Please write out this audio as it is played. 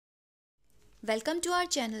Welcome to our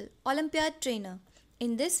channel Olympiad Trainer.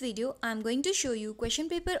 In this video, I am going to show you question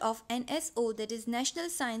paper of NSO, that is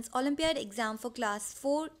National Science Olympiad exam for class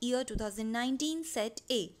 4 year 2019 set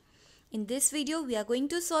A. In this video, we are going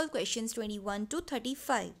to solve questions 21 to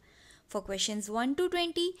 35. For questions 1 to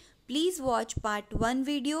 20, please watch part 1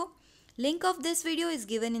 video. Link of this video is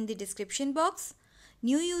given in the description box.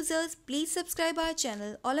 New users, please subscribe our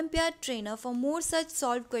channel Olympiad Trainer for more such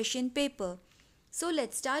solved question paper. So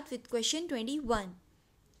let's start with question 21.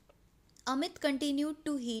 Amit continued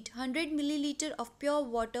to heat 100 milliliter of pure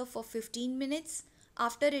water for 15 minutes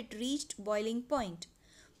after it reached boiling point.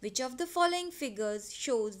 Which of the following figures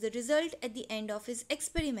shows the result at the end of his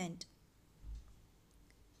experiment?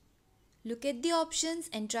 Look at the options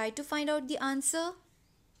and try to find out the answer.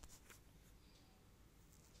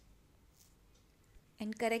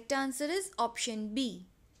 And correct answer is option B.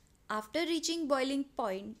 After reaching boiling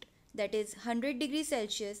point, that is 100 degrees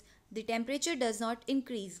Celsius, the temperature does not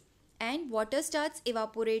increase and water starts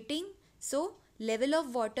evaporating, so level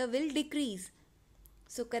of water will decrease.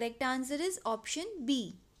 So correct answer is option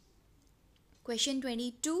B. Question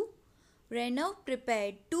 22. Renault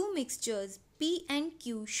prepared two mixtures P and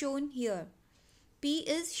Q shown here. P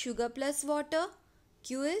is sugar plus water,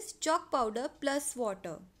 Q is chalk powder plus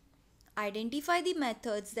water. Identify the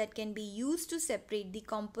methods that can be used to separate the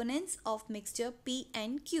components of mixture P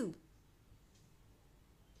and Q.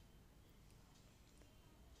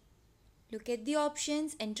 Look at the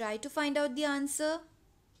options and try to find out the answer.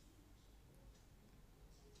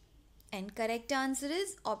 And correct answer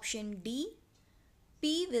is option D.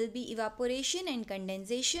 P will be evaporation and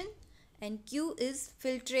condensation and Q is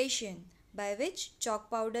filtration, by which chalk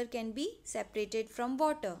powder can be separated from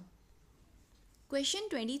water. Question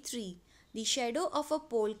 23. The shadow of a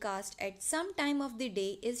pole cast at some time of the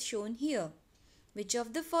day is shown here. Which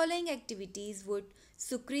of the following activities would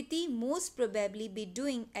Sukriti most probably be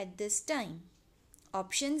doing at this time?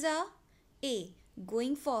 Options are A.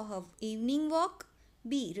 Going for her evening walk,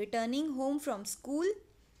 B. Returning home from school,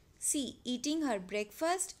 C. Eating her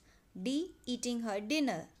breakfast, D. Eating her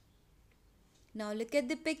dinner. Now look at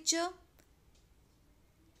the picture.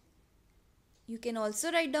 You can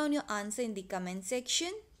also write down your answer in the comment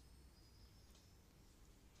section.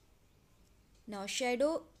 Now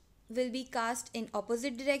shadow will be cast in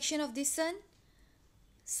opposite direction of the sun.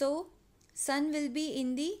 So sun will be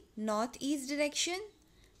in the northeast direction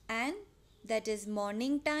and that is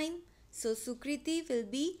morning time. So Sukriti will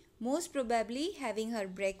be most probably having her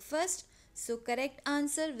breakfast. So correct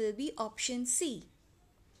answer will be option C.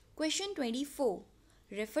 Question 24.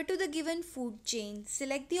 Refer to the given food chain.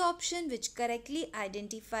 Select the option which correctly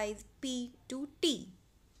identifies P to T.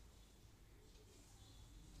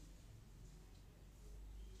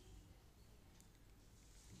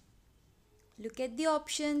 Look at the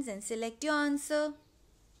options and select your answer.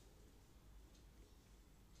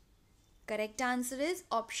 Correct answer is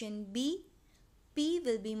option B. P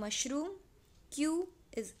will be mushroom, Q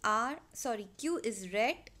is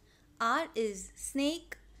rat, R is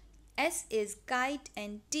snake, S is kite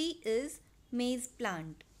and T is maize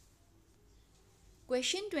plant.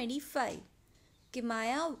 Question 25.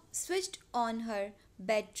 Kimaya switched on her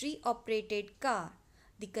battery operated car.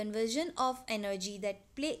 The conversion of energy that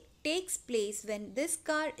takes place when this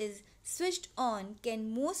car is switched on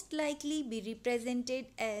can most likely be represented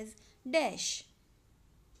as dash.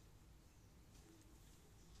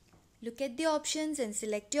 Look at the options and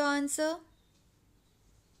select your answer.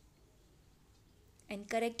 And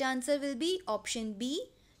correct answer will be option B,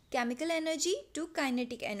 chemical energy to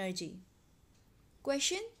kinetic energy.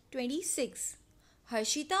 Question 26.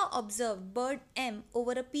 Harshita observed bird M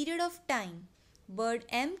over a period of time. Bird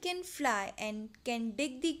M can fly and can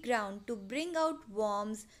dig the ground to bring out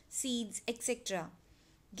worms, seeds, etc.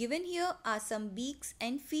 Given here are some beaks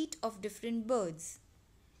and feet of different birds.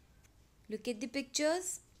 Look at the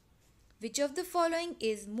pictures. Which of the following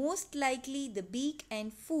is most likely the beak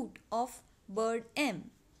and foot of bird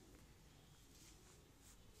M?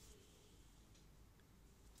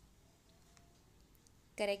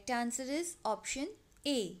 Correct answer is option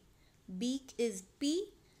A. Beak is P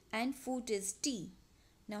and foot is T.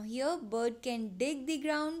 Now here bird can dig the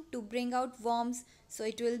ground to bring out worms, so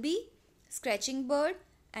it will be scratching bird,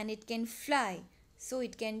 and it can fly, so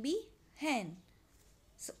it can be hen.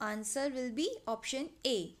 So answer will be option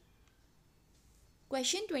A.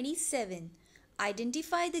 Question 27.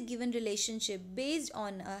 Identify the given relationship based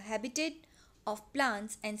on a habitat of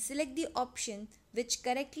plants and select the option which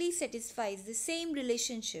correctly satisfies the same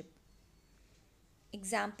relationship.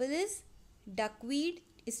 Example is duckweed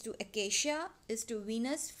is to acacia is to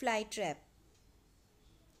Venus flytrap.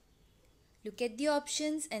 Look at the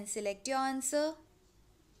options and select your answer.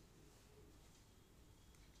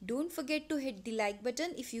 Don't forget to hit the like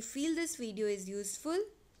button if you feel this video is useful.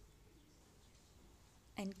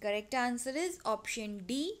 And correct answer is option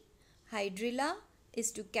D. Hydrilla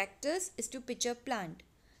is to cactus is to pitcher plant.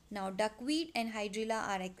 Now duckweed and hydrilla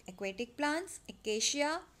are aquatic plants.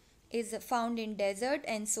 Acacia is found in desert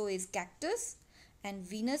and so is cactus. And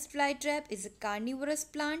Venus flytrap is a carnivorous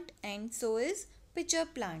plant and so is pitcher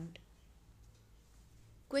plant.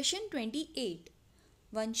 Question 28.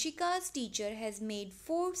 Vanshika's teacher has made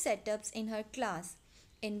 4 setups in her class.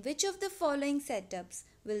 In which of the following setups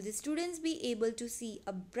will the students be able to see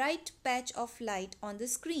a bright patch of light on the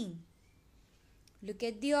screen? Look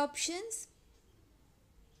at the options.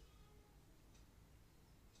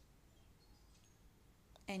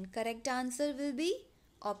 And correct answer will be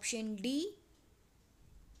option D.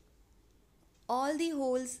 All the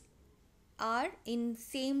holes are in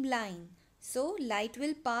same line. So light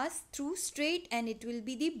will pass through straight and it will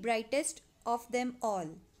be the brightest of them all.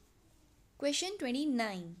 Question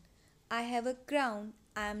 29. I have a crown,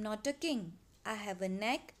 I am not a king. I have a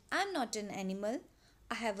neck, I am not an animal.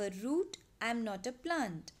 I have a root, I am not a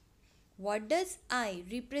plant. What does I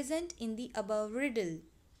represent in the above riddle?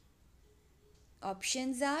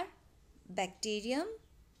 Options are bacterium,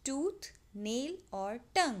 tooth, nail or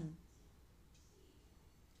tongue.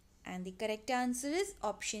 And the correct answer is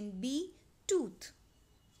option B, tooth.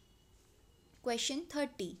 Question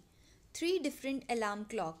 30. 3 different alarm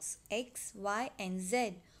clocks X, Y and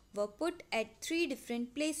Z were put at 3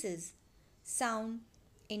 different places. Sound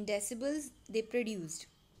in decibels they produced.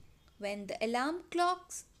 When the alarm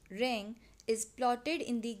clocks rang is plotted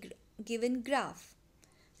in the given graph.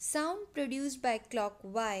 Sound produced by clock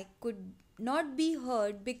Y could not be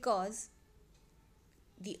heard because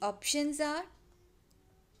the options are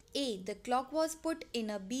A. The clock was put in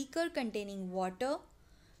a beaker containing water.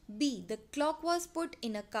 B. The clock was put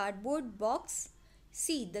in a cardboard box.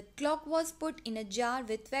 C. The clock was put in a jar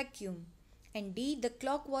with vacuum. And D. The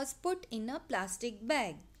clock was put in a plastic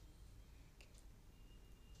bag.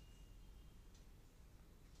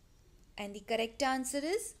 And the correct answer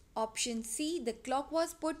is option C. The clock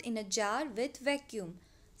was put in a jar with vacuum.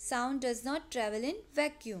 Sound does not travel in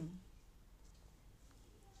vacuum.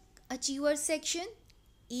 Achievers section.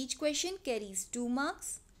 Each question carries 2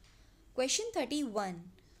 marks. Question 31.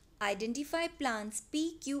 Identify plants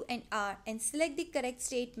P, Q and R and select the correct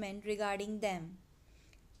statement regarding them.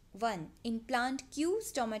 1. In plant Q,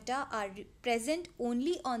 stomata are present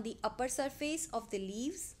only on the upper surface of the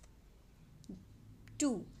leaves.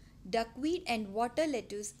 2. Duckweed and water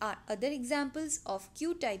lettuce are other examples of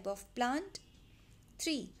Q type of plant.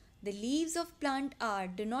 3. The leaves of plant R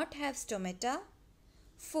do not have stomata.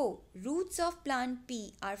 4. Roots of plant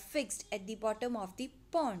P are fixed at the bottom of the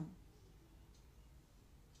pond.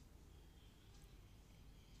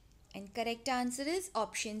 And correct answer is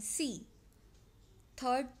option C.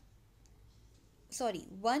 1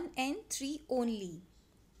 and 3 only.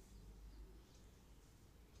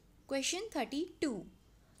 Question 32.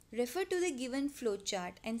 Refer to the given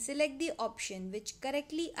flowchart and select the option which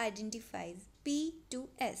correctly identifies P to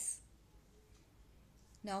S.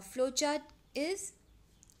 Now flowchart is,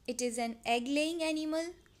 it is an egg-laying animal.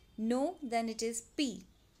 No, then it is P.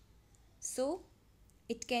 So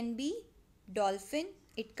it can be dolphin.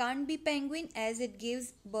 It can't be penguin as it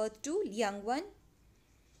gives birth to young one.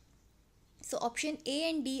 So option A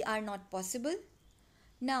and D are not possible.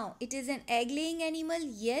 Now it is an egg-laying animal.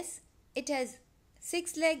 Yes, it has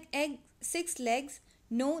 6 legs.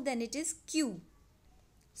 No, then it is Q.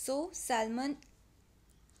 So salmon.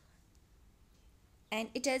 And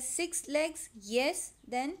it has 6 legs. Yes,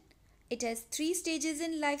 then it has 3 stages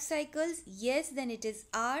in life cycles. Yes, then it is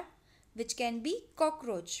R, which can be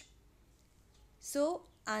cockroach. So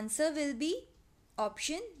answer will be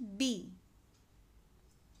option B.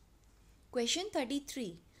 Question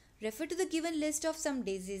 33. Refer to the given list of some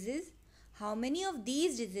diseases. How many of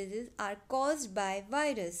these diseases are caused by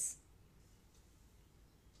virus?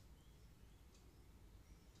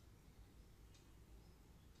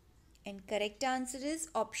 And correct answer is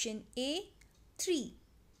option A, 3.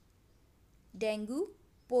 Dengue,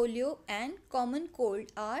 polio and common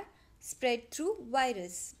cold are spread through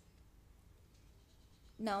virus.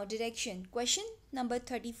 Now direction. Question number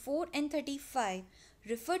 34 and 35.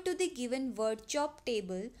 Refer to the given word chop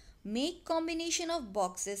table. Make combination of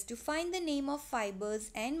boxes to find the name of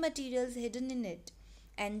fibers and materials hidden in it.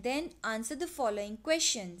 And then answer the following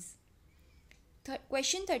questions.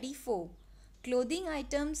 Question 34. Clothing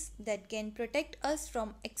items that can protect us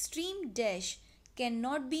from extreme dash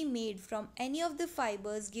cannot be made from any of the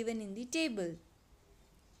fibers given in the table.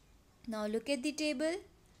 Now look at the table.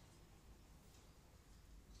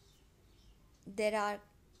 There are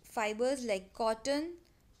fibers like cotton,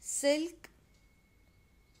 silk,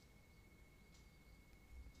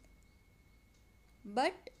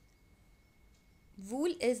 but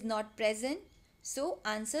wool is not present. So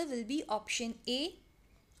answer will be option A,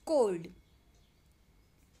 cold.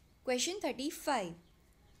 Question 35.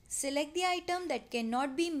 Select the item that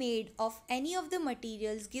cannot be made of any of the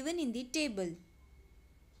materials given in the table.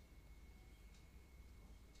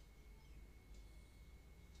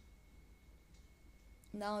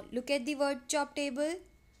 Now look at the word chop table.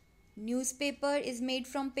 Newspaper is made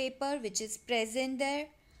from paper, which is present there.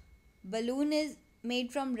 Balloon is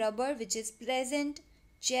made from rubber, which is present.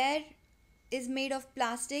 Chair is made of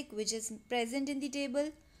plastic, which is present in the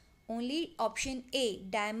table. Only option A,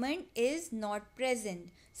 diamond, is not present.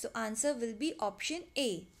 So answer will be option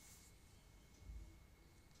A.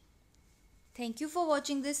 Thank you for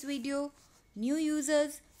watching this video. New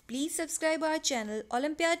users, please subscribe our channel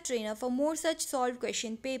Olympiad Trainer for more such solved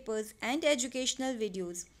question papers and educational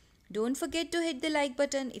videos. Don't forget to hit the like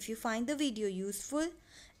button if you find the video useful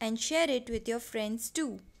and share it with your friends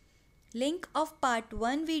too. Link of part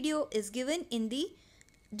 1 video is given in the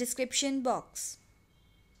description box.